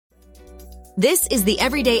This is the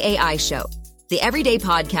Everyday AI Show, the everyday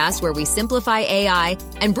podcast where we simplify AI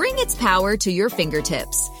and bring its power to your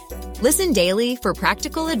fingertips. Listen daily for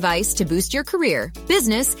practical advice to boost your career,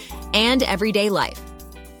 business, and everyday life.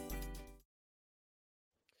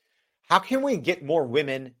 How can we get more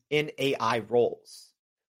women in AI roles?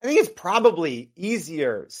 I think it's probably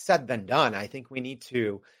easier said than done. I think we need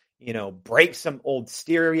to, break some old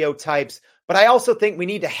stereotypes, but I also think we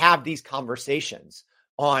need to have these conversations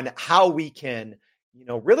on how we can,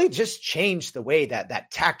 really just change the way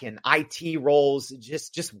that tech and IT roles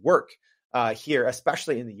just work here,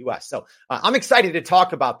 especially in the US. So I'm excited to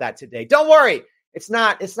talk about that today. Don't worry. It's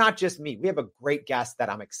not just me. We have a great guest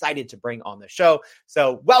that I'm excited to bring on the show.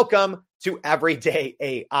 So welcome to Everyday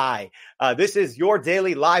AI. This is your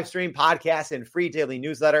daily live stream podcast and free daily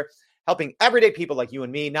newsletter, helping everyday people like you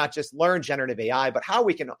and me not just learn generative AI, but how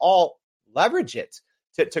we can all leverage it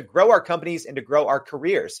to grow our companies and to grow our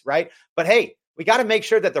careers, right? But hey, we got to make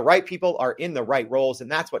sure that the right people are in the right roles.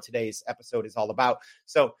 And that's what today's episode is all about.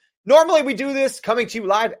 So normally we do this coming to you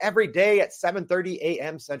live every day at 7:30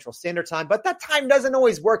 a.m. Central Standard Time, but that time doesn't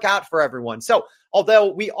always work out for everyone. So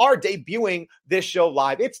although we are debuting this show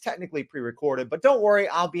live, it's technically pre-recorded, but don't worry,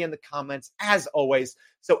 I'll be in the comments as always.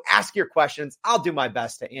 So ask your questions. I'll do my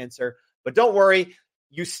best to answer, but don't worry,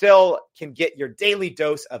 you still can get your daily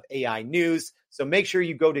dose of AI news. So make sure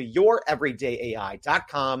you go to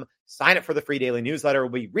youreverydayai.com, sign up for the free daily newsletter.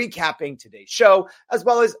 We'll be recapping today's show, as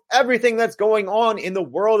well as everything that's going on in the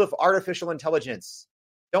world of artificial intelligence.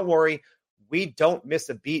 Don't worry, we don't miss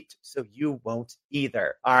a beat, so you won't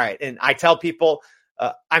either. All right. And I tell people,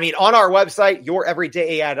 on our website,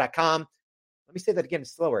 youreverydayai.com, let me say that again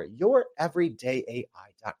slower,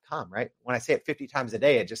 youreverydayai.com, right? When I say it 50 times a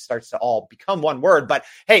day, it just starts to all become one word. But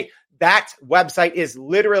hey, that website is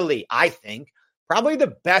literally, I think, probably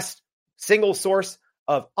the best single source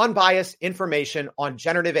of unbiased information on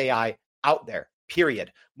generative AI out there,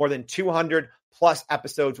 period. More than 200 plus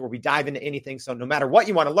episodes where we dive into anything. So no matter what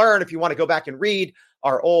you want to learn, if you want to go back and read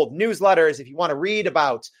our old newsletters, if you want to read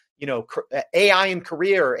about, AI in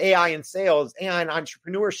career, or AI in sales, AI in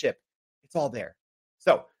entrepreneurship, it's all there.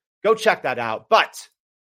 So go check that out. But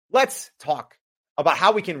let's talk about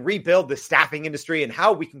how we can rebuild the staffing industry and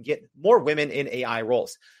how we can get more women in AI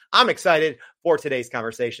roles. I'm excited for today's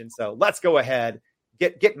conversation. So let's go ahead,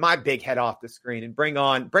 get my big head off the screen and bring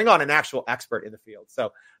on an actual expert in the field.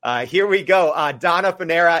 So here we go. Donna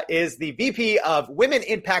Fanera is the VP of Women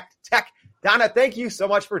Impact Tech. Donna, thank you so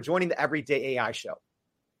much for joining the Everyday AI Show.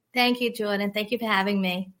 Thank you, Jordan. Thank you for having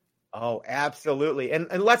me. Oh, absolutely. And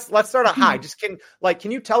let's start out high. Just can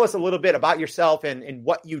you tell us a little bit about yourself and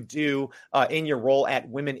what you do in your role at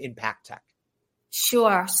Women Impact Tech?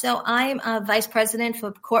 Sure. So I'm a vice president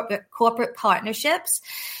for corporate partnerships.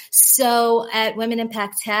 So at Women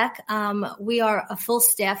Impact Tech, we are a full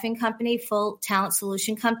staffing company, full talent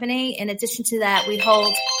solution company. In addition to that, we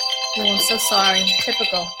hold. Oh, I'm so sorry.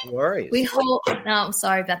 Typical. No worries. I'm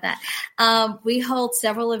sorry about that. We hold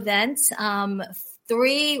several events,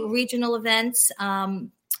 3 regional events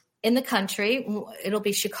in the country. It'll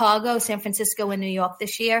be Chicago, San Francisco, and New York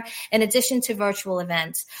this year, in addition to virtual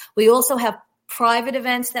events. We also have private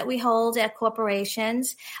events that we hold at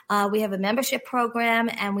corporations. We have a membership program,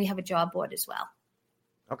 and we have a job board as well.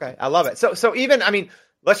 Okay, I love it. So even,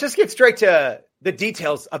 let's just get straight to the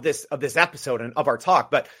details of this episode and of our talk.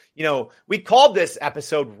 But, we called this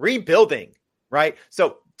episode Rebuilding, right?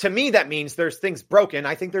 So to me, that means there's things broken.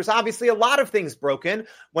 I think there's obviously a lot of things broken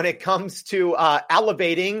when it comes to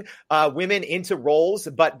elevating women into roles.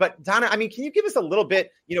 But Donna, can you give us a little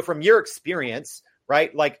bit, from your experience,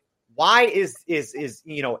 right? Like, why is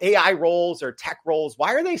AI roles or tech roles,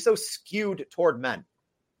 why are they so skewed toward men?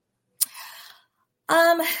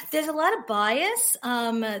 There's a lot of bias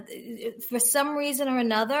for some reason or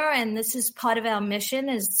another, and this is part of our mission,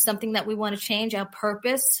 is something that we want to change. Our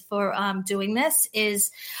purpose for doing this is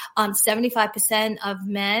 75% of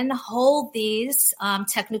men hold these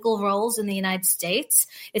technical roles in the United States.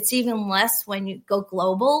 It's even less when you go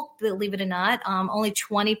global, believe it or not. Only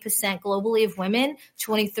 20% globally of women,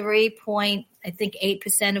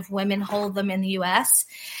 8% of women hold them in the U.S.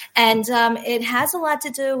 And it has a lot to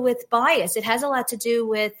do with bias. It has a lot to do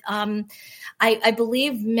with, I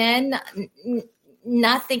believe, men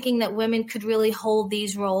not thinking that women could really hold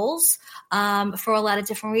these roles for a lot of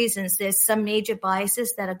different reasons. There's some major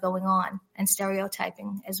biases that are going on and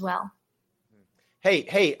stereotyping as well.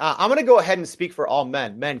 Hey, I'm going to go ahead and speak for all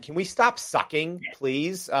men. Men, can we stop sucking,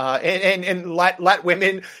 please? And let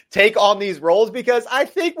women take on these roles, because I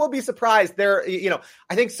think we'll be surprised. I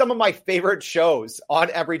think some of my favorite shows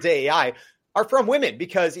on Everyday AI, are from women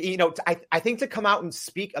because, I think to come out and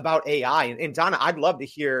speak about AI, and Donna, I'd love to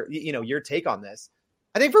hear, your take on this.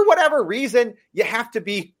 I think for whatever reason, you have to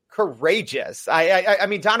be courageous. I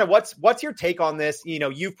mean, Donna, what's your take on this?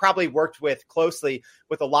 You've probably worked closely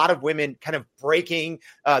with a lot of women kind of breaking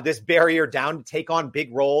this barrier down to take on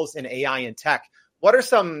big roles in AI and tech. What are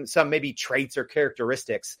some maybe traits or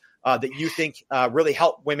characteristics that you think really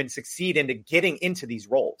help women succeed into getting into these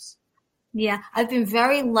roles? Yeah, I've been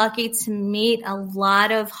very lucky to meet a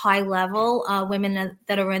lot of high-level women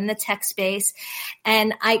that are in the tech space,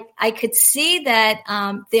 and I could see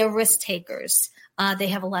that they're risk takers. They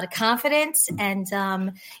have a lot of confidence, and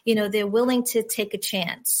they're willing to take a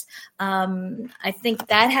chance. I think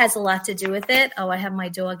that has a lot to do with it. Oh, I have my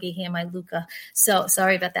doggy here, my Luca. So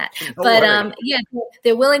sorry about that. But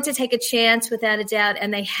they're willing to take a chance without a doubt,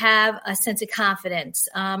 and they have a sense of confidence.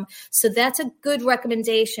 So that's a good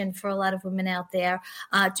recommendation for a lot of women out there.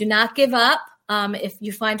 Do not give up. If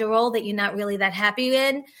you find a role that you're not really that happy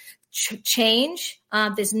in, change.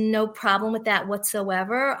 There's no problem with that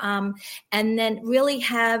whatsoever. And then really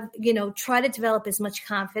try to develop as much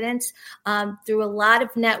confidence through a lot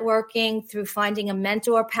of networking, through finding a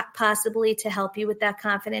mentor possibly to help you with that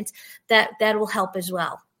confidence. That will help as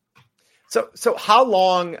well. So how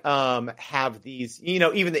long have these,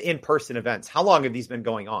 even the in-person events, how long have these been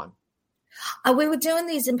going on? We were doing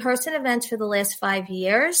these in-person events for the last 5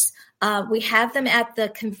 years. We have them at the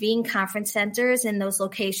Convene conference centers in those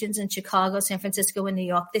locations in Chicago, San Francisco, and New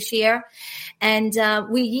York this year. And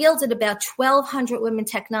we yielded about 1,200 women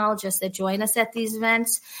technologists that join us at these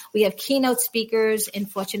events. We have keynote speakers in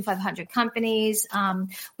Fortune 500 companies.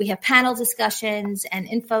 We have panel discussions and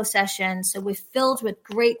info sessions. So we're filled with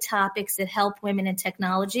great topics that help women in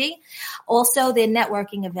technology. Also, they're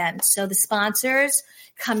networking events. So the sponsors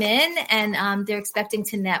come in and they're expecting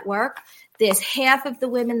to network. There's half of the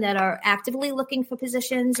women that are actively looking for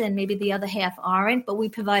positions and maybe the other half aren't, but we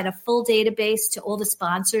provide a full database to all the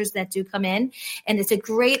sponsors that do come in. And it's a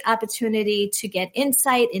great opportunity to get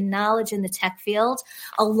insight and knowledge in the tech field,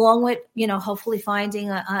 along with, hopefully finding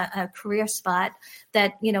a career spot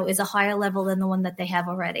that, is a higher level than the one that they have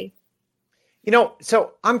already.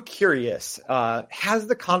 So I'm curious, has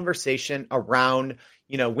the conversation around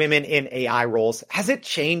women in AI roles, has it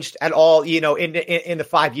changed at all? In the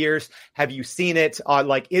 5 years, have you seen it?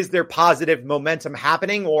 Is there positive momentum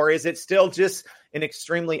happening, or is it still just an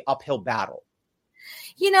extremely uphill battle?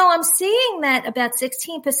 I'm seeing that about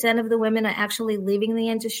 16% of the women are actually leaving the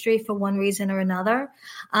industry for one reason or another,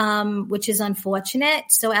 which is unfortunate.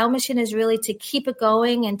 So our mission is really to keep it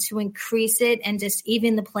going and to increase it and just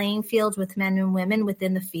even the playing field with men and women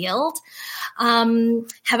within the field.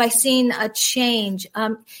 Have I seen a change?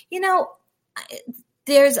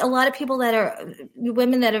 There's a lot of people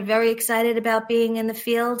women that are very excited about being in the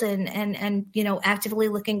field and actively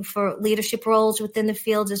looking for leadership roles within the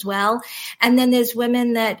field as well. And then there's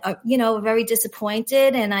women that are, very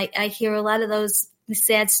disappointed. And I hear a lot of those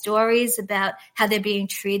sad stories about how they're being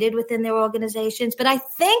treated within their organizations. But I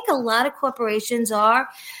think a lot of corporations are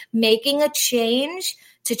making a change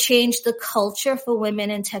to change the culture for women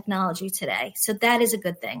in technology today. So that is a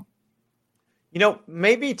good thing.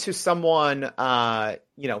 Maybe to someone,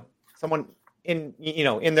 someone in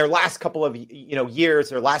their last couple of,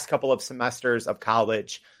 years or last couple of semesters of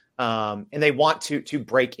college, and they want to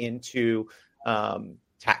break into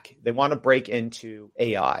tech. They want to break into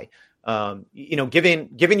AI.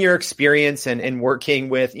 Given your experience and working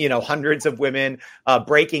with, hundreds of women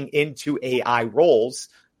breaking into AI roles,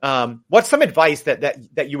 what's some advice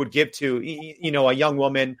that you would give to, a young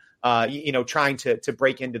woman, trying to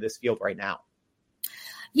break into this field right now?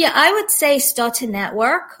 Yeah, I would say start to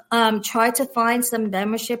network. Try to find some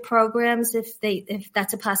membership programs if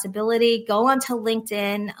that's a possibility. Go onto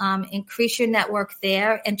LinkedIn, increase your network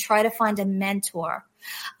there, and try to find a mentor.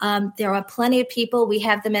 There are plenty of people. We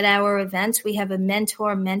have them at our events. We have a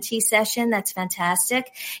mentor-mentee session. That's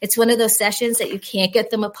fantastic. It's one of those sessions that you can't get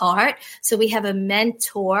them apart. So we have a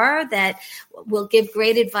mentor that will give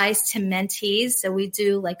great advice to mentees. So we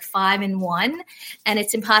do like 5 in 1, and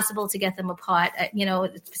it's impossible to get them apart.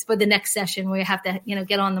 For the next session where you have to,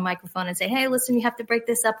 get on the microphone and say, hey, listen, you have to break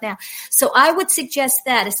this up now. So I would suggest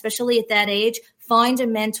that, especially at that age, find a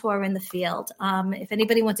mentor in the field. If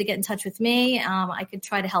anybody wants to get in touch with me, I could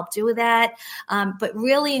try to help do with that. But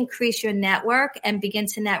really increase your network and begin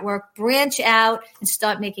to network, branch out, and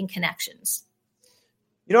start making connections.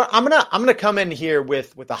 I'm gonna come in here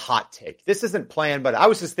with a hot take. This isn't planned, but I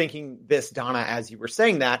was just thinking this, Donna, as you were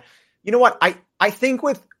saying that. You know what? I think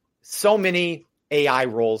with so many AI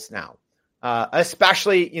roles now,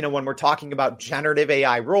 especially when we're talking about generative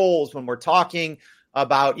AI roles, when we're talking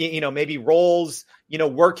about, maybe roles,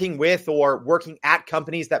 working with or working at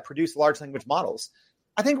companies that produce large language models.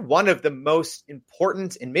 I think one of the most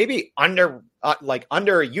important and maybe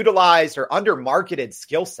underutilized or undermarketed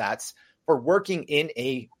skill sets for working in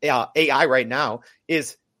AI right now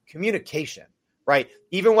is communication, right?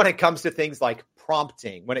 Even when it comes to things like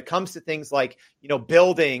prompting, when it comes to things like,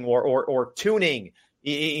 building or tuning,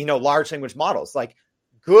 large language models, like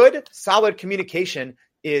good, solid communication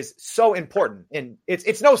is so important. And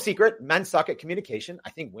it's no secret, men suck at communication. I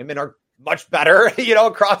think women are much better,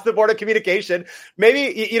 across the board of communication.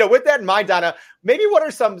 Maybe, with that in mind, Donna, maybe what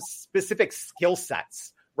are some specific skill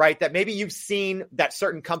sets, right, that maybe you've seen that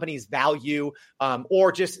certain companies value,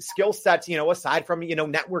 or just skill sets, aside from,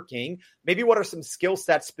 networking, maybe what are some skill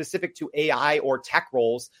sets specific to AI or tech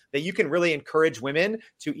roles that you can really encourage women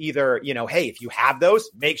to either, hey, if you have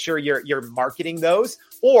those, make sure you're marketing those,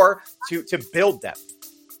 or to build them.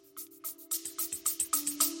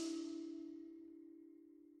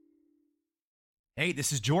 Hey,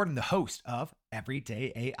 this is Jordan, the host of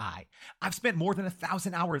Everyday AI. I've spent more than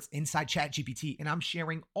 1,000 hours inside ChatGPT, and I'm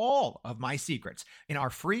sharing all of my secrets in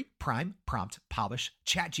our free Prime Prompt Polish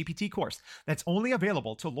ChatGPT course that's only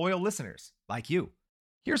available to loyal listeners like you.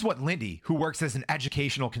 Here's what Lindy, who works as an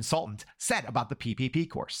educational consultant, said about the PPP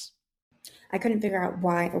course. I couldn't figure out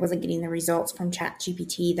why I wasn't getting the results from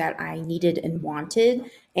ChatGPT that I needed and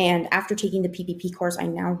wanted. And after taking the PPP course, I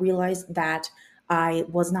now realize that I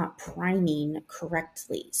was not priming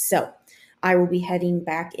correctly. So I will be heading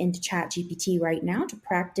back into ChatGPT right now to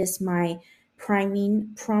practice my priming,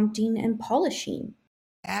 prompting, and polishing.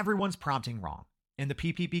 Everyone's prompting wrong, and the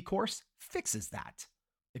PPP course fixes that.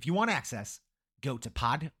 If you want access, go to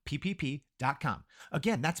podppp.com.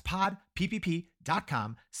 Again, that's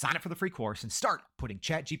podppp.com. Sign up for the free course and start putting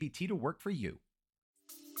ChatGPT to work for you.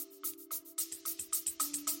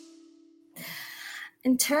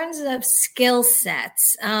 In terms of skill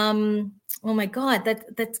sets, oh my God,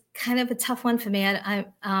 that's kind of a tough one for me.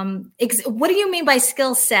 What do you mean by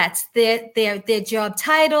skill sets? Their job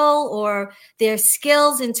title or their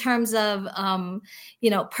skills in terms of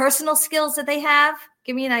personal skills that they have?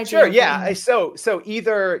 Give me an idea. Sure. Yeah. So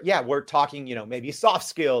either, we're talking, maybe soft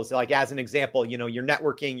skills, like as an example, your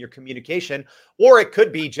networking, your communication, or it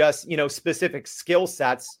could be just, specific skill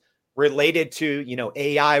sets related to,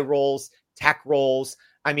 AI roles, tech roles.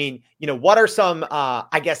 I mean, what are some,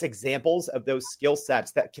 examples of those skill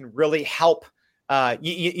sets that can really help,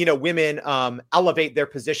 women elevate their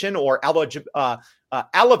position or elevate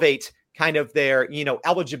kind of their,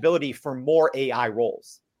 eligibility for more AI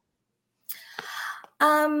roles?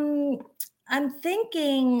 I'm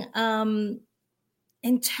thinking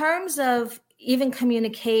in terms of even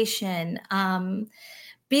communication,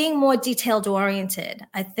 being more detailed oriented.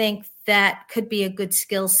 I think that could be a good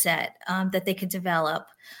skill set that they could develop.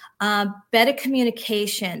 Better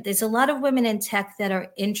communication. There's a lot of women in tech that are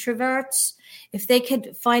introverts. If they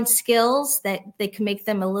could find skills that they can make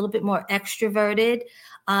them a little bit more extroverted,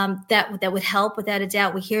 that would help without a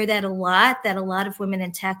doubt. We hear that a lot, that a lot of women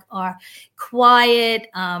in tech are quiet.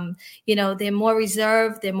 They're more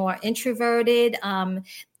reserved. They're more introverted.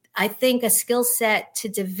 I think a skill set to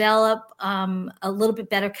develop a little bit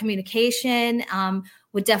better communication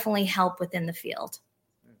would definitely help within the field.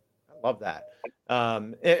 I love that.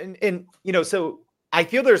 So I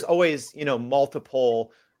feel there's always,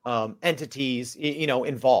 multiple entities,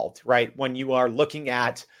 involved, right? When you are looking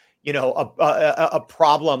at, a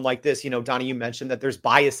problem like this, Donna, you mentioned that there's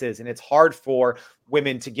biases and it's hard for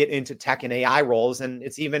women to get into tech and AI roles. And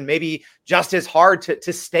it's even maybe just as hard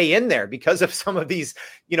to stay in there because of some of these,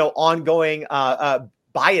 ongoing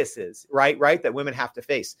biases, right, that women have to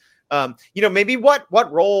face. Maybe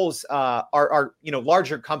what roles are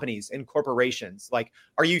larger companies and corporations, like,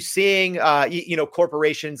 are you seeing,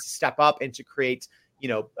 corporations step up and to create,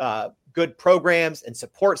 good programs and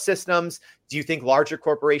support systems? Do you think larger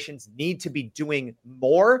corporations need to be doing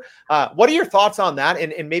more? What are your thoughts on that?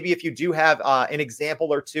 And maybe if you do have an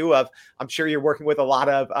example or two of, I'm sure you're working with a lot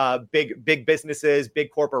of big businesses,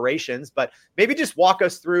 big corporations, but maybe just walk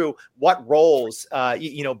us through what roles,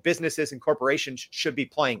 businesses and corporations should be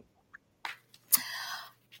playing.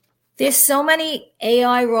 There's so many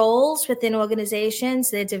AI roles within organizations.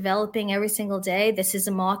 They're developing every single day. This is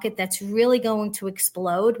a market that's really going to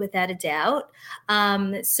explode without a doubt.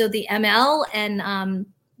 So the ML and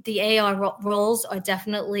the AI roles are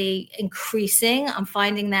definitely increasing. I'm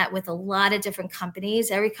finding that with a lot of different companies.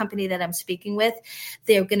 Every company that I'm speaking with,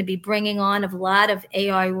 they're going to be bringing on a lot of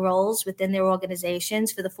AI roles within their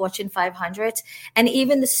organizations for the Fortune 500 and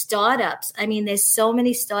even the startups. I mean, there's so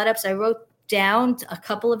many startups. I wrote down a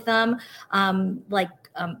couple of them,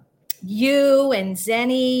 You and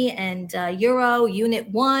Zenny and Euro, Unit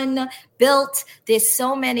One, Built. There's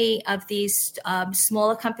so many of these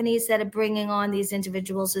smaller companies that are bringing on these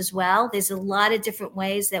individuals as well. There's a lot of different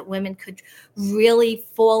ways that women could really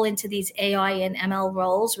fall into these AI and ML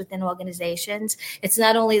roles within organizations. It's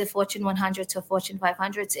not only the Fortune 100 to Fortune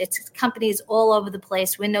 500s, it's companies all over the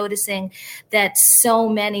place. We're noticing that so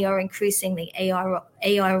many are increasing the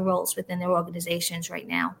AI roles within their organizations right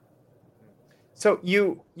now. So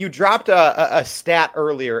you dropped a stat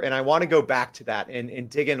earlier, and I want to go back to that and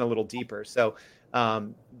dig in a little deeper. So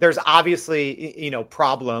there's obviously,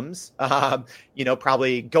 problems,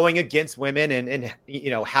 probably going against women and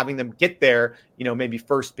having them get their, maybe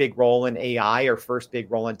first big role in AI or first big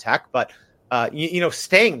role in tech, but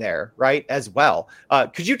staying there, right, as well.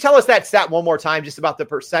 Could you tell us that stat one more time, just about the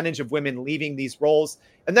percentage of women leaving these roles?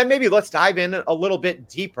 And then maybe let's dive in a little bit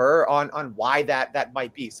deeper on why that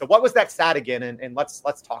might be. So what was that stat again? And let's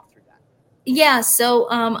talk through that. Yeah, so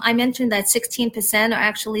I mentioned that 16% are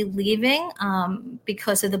actually leaving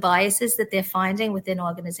because of the biases that they're finding within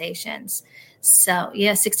organizations. So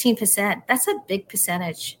yeah, 16%. That's a big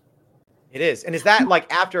percentage. It is. And is that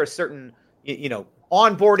like after a certain,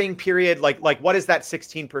 onboarding period? Like what does that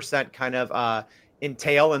 16% kind of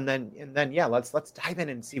entail? And then yeah, let's dive in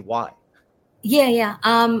and see why. Yeah.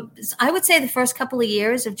 I would say the first couple of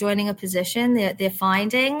years of joining a position, they're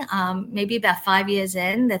finding maybe about 5 years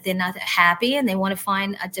in that they're not happy and they want to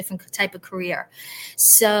find a different type of career.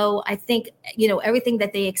 So I think, everything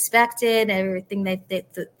that they expected, everything that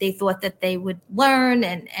they thought that they would learn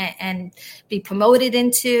and be promoted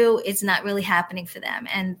into, it's not really happening for them.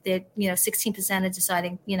 And they're, 16% are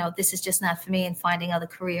deciding, this is just not for me and finding other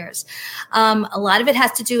careers. A lot of it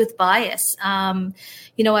has to do with bias.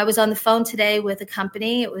 I was on the phone today with a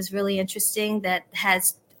company. It was really interesting that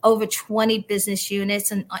has over 20 business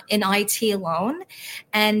units in IT alone.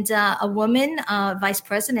 And a woman, vice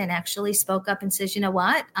president, actually spoke up and says, you know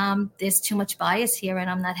what, there's too much bias here and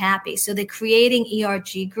I'm not happy. So they're creating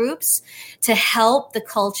ERG groups to help the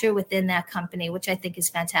culture within that company, which I think is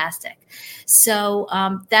fantastic. So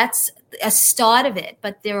that's a start of it.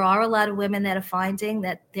 But there are a lot of women that are finding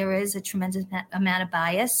that there is a tremendous amount of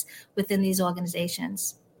bias within these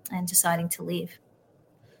organizations and deciding to leave.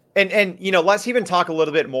 And let's even talk a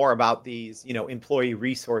little bit more about these, employee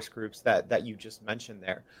resource groups that you just mentioned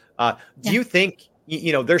there. Do you think,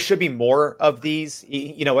 there should be more of these,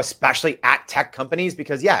 especially at tech companies?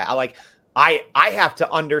 Because I have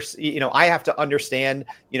to understand,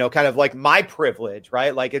 kind of like my privilege,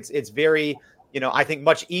 right? Like it's very, I think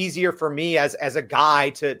much easier for me as a guy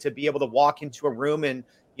to be able to walk into a room and,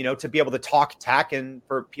 to be able to talk tech and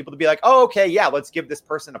for people to be like, oh, okay, yeah, let's give this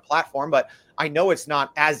person a platform. But I know it's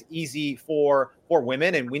not as easy for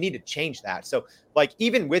women, and we need to change that. So like,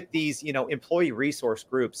 even with these, employee resource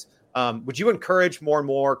groups, would you encourage more and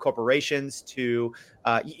more corporations to,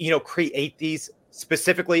 create these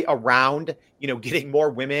specifically around, getting more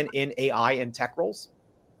women in AI and tech roles?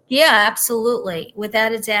 Yeah, absolutely.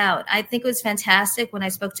 Without a doubt. I think it was fantastic when I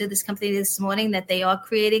spoke to this company this morning that they are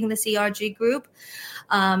creating this ERG group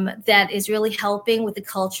that is really helping with the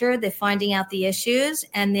culture. They're finding out the issues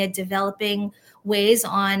and they're developing ways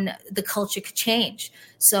on the culture could change.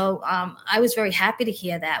 So I was very happy to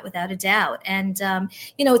hear that, without a doubt. And,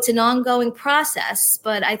 it's an ongoing process,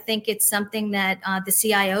 but I think it's something that the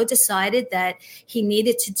CIO decided that he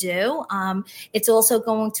needed to do. It's also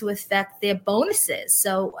going to affect their bonuses.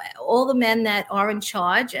 So all the men that are in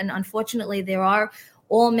charge, and unfortunately there are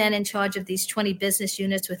all men in charge of these 20 business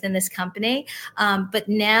units within this company, but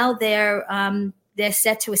now they're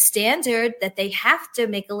set to a standard that they have to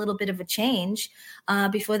make a little bit of a change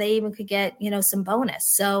before they even could get, some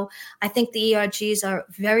bonus. So I think the ERGs are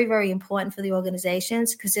very, very important for the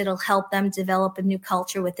organizations because it'll help them develop a new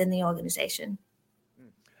culture within the organization.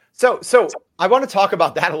 So I want to talk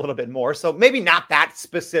about that a little bit more. So maybe not that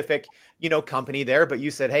specific, company there, but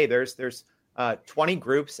you said, hey, there's 20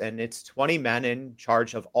 groups and it's 20 men in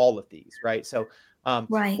charge of all of these, right? So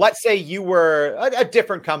right. Let's say you were a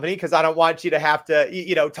different company, because I don't want you to have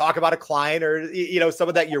to, talk about a client or,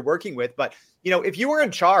 someone that you're working with. But, if you were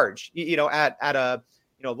in charge, at a,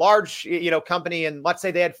 large, company, and let's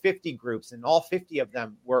say they had 50 groups and all 50 of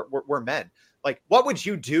them were men, like what would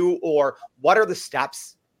you do? Or what are the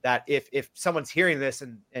steps that if someone's hearing this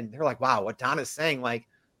and they're like, wow, what Donna's saying, like,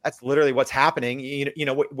 that's literally what's happening,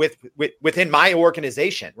 within my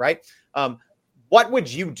organization, right? What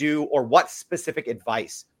would you do, or what specific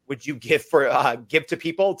advice would you give to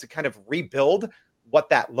people to kind of rebuild what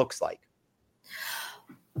that looks like?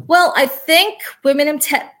 Well, I think Women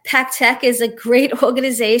Impact Tech is a great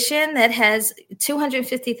organization that has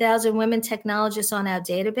 250,000 women technologists on our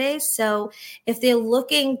database. So if they're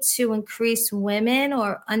looking to increase women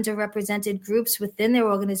or underrepresented groups within their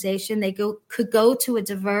organization, they could go to a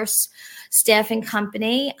diverse staffing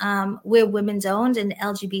company. We're women's owned and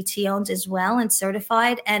LGBT owned as well and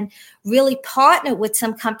certified, and really partner with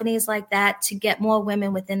some companies like that to get more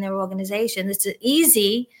women within their organization. It's an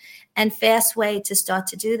easy and fast way to start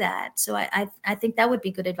to do that. So I think that would be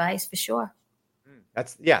good advice for sure. I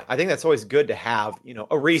think that's always good to have,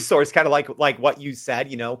 a resource kind of like what you said,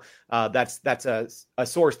 that's a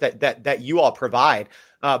source that you all provide.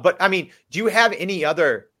 But I mean, do you have any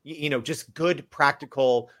other, just good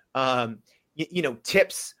practical,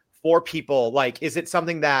 tips for people? Like, is it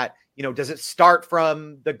something that, does it start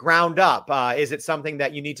from the ground up? Is it something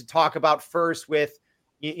that you need to talk about first with,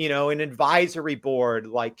 an advisory board,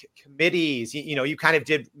 like committees? You kind of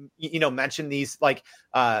did, mention these like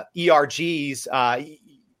ERGs,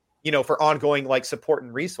 for ongoing like support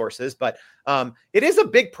and resources. But it is a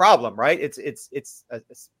big problem, right? It's a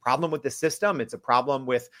problem with the system. It's a problem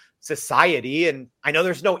with society. And I know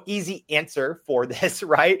there's no easy answer for this,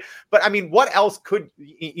 right? But I mean, what else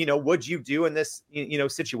would you do in this,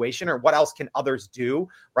 situation, or what else can others do,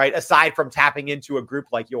 right? Aside from tapping into a group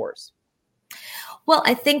like yours? Well,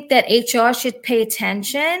 I think that HR should pay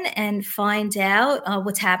attention and find out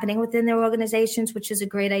what's happening within their organizations, which is a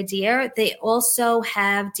great idea. They also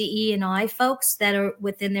have DE&I folks that are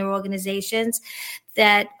within their organizations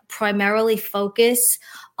that primarily focus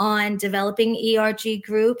on developing ERG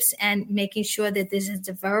groups and making sure that there's a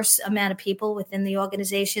diverse amount of people within the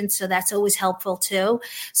organization. So that's always helpful too.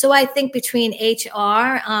 So I think between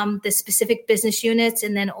HR, the specific business units,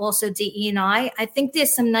 and then also DE&I think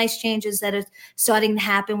there's some nice changes that are starting to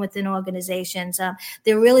happen within organizations.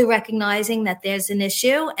 They're really recognizing that there's an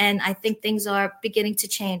issue, and I think things are beginning to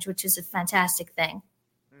change, which is a fantastic thing.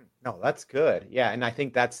 No, that's good. Yeah. And I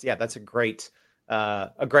think that's a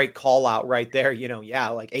great call out right there.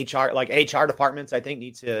 Like HR departments, I think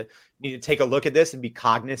need to take a look at this and be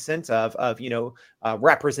cognizant of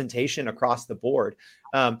representation across the board.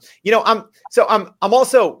 I'm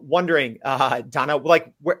also wondering, Donna,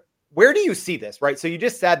 like where do you see this, right? So you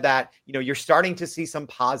just said that, you're starting to see some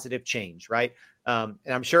positive change, right? And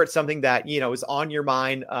I'm sure it's something that, is on your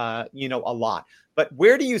mind, a lot. But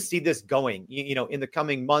where do you see this going, in the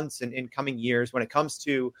coming months and in coming years when it comes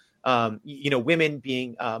to, women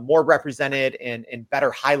being more represented and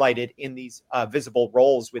better highlighted in these visible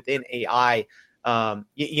roles within AI,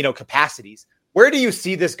 capacities? Where do you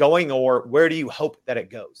see this going, or where do you hope that it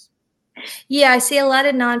goes? Yeah, I see a lot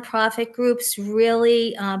of nonprofit groups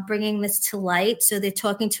really bringing this to light. So they're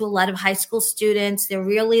talking to a lot of high school students. They're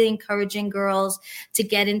really encouraging girls to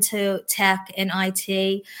get into tech and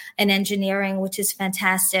IT and engineering, which is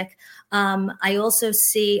fantastic. I also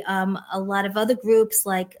see a lot of other groups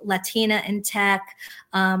like Latina in Tech,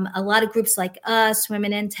 a lot of groups like us,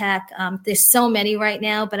 Women in Tech. There's so many right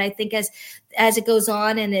now, but I think as it goes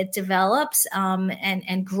on and it develops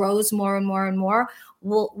and grows more and more and more,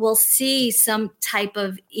 we'll see some type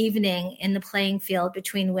of evening in the playing field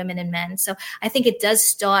between women and men. So I think it does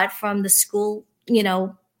start from the school,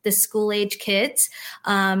 the school age kids,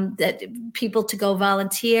 that people to go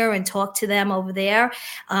volunteer and talk to them over there.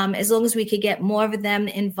 As long as we could get more of them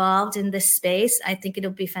involved in this space, I think it'll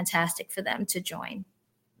be fantastic for them to join.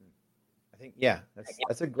 I think,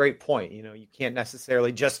 that's a great point. You can't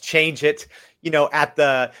necessarily just change it, at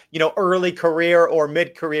the, early career or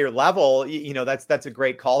mid-career level. That's a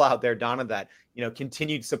great call out there, Donna, that,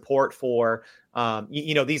 continued support for,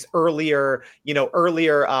 these earlier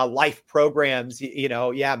life programs,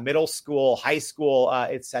 middle school, high school,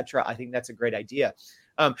 et cetera. I think that's a great idea.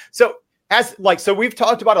 So we've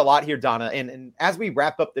talked about a lot here, Donna, and as we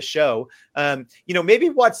wrap up the show, maybe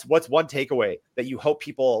what's one takeaway that you hope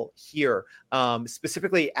people hear,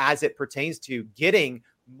 specifically as it pertains to getting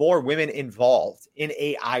more women involved in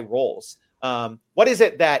AI roles? What is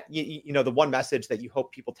it that, the one message that you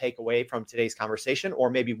hope people take away from today's conversation, or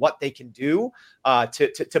maybe what they can do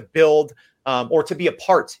to build or to be a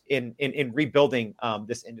part in rebuilding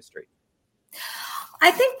this industry? I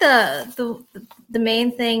think the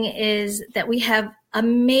main thing is that we have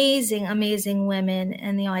amazing women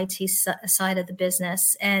in the IT side of the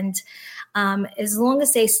business. And as long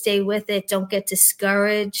as they stay with it, don't get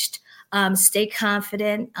discouraged, stay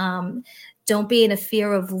confident, don't be in a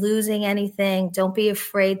fear of losing anything. Don't be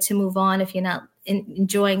afraid to move on if you're not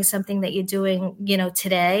enjoying something that you're doing,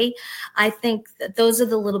 today. I think that those are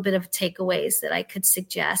the little bit of takeaways that I could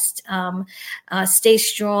suggest. Stay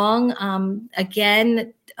strong.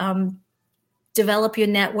 develop your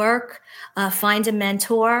network, find a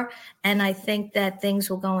mentor, and I think that things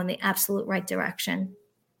will go in the absolute right direction.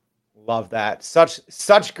 Love that.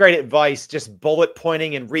 Such great advice, just bullet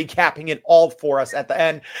pointing and recapping it all for us at the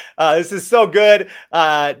end. This is so good.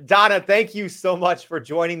 Donna, thank you so much for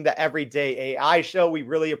joining the Everyday AI Show. We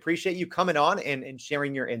really appreciate you coming on and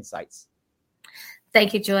sharing your insights.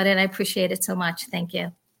 Thank you, Jordan. I appreciate it so much. Thank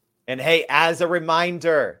you. And hey, as a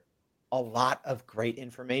reminder, a lot of great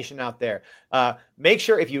information out there. Make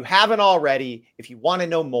sure, if you haven't already, if you want to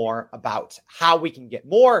know more about how we can get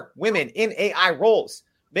more women in AI roles,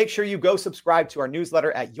 make sure you go subscribe to our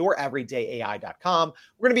newsletter at youreverydayai.com.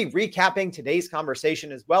 We're going to be recapping today's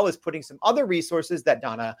conversation, as well as putting some other resources that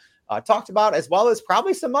Donna talked about, as well as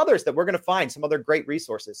probably some others that we're going to find, some other great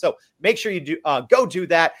resources. So make sure you go do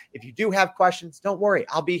that. If you do have questions, don't worry.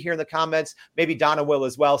 I'll be here in the comments. Maybe Donna will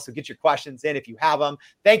as well. So get your questions in if you have them.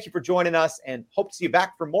 Thank you for joining us, and hope to see you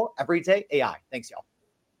back for more Everyday AI. Thanks, y'all.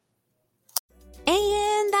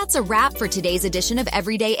 And that's a wrap for today's edition of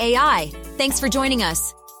Everyday AI. Thanks for joining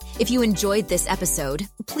us. If you enjoyed this episode,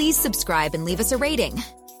 please subscribe and leave us a rating.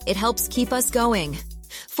 It helps keep us going.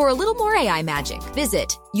 For a little more AI magic,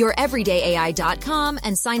 visit youreverydayai.com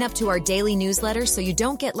and sign up to our daily newsletter so you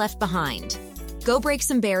don't get left behind. Go break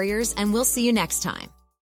some barriers, and we'll see you next time.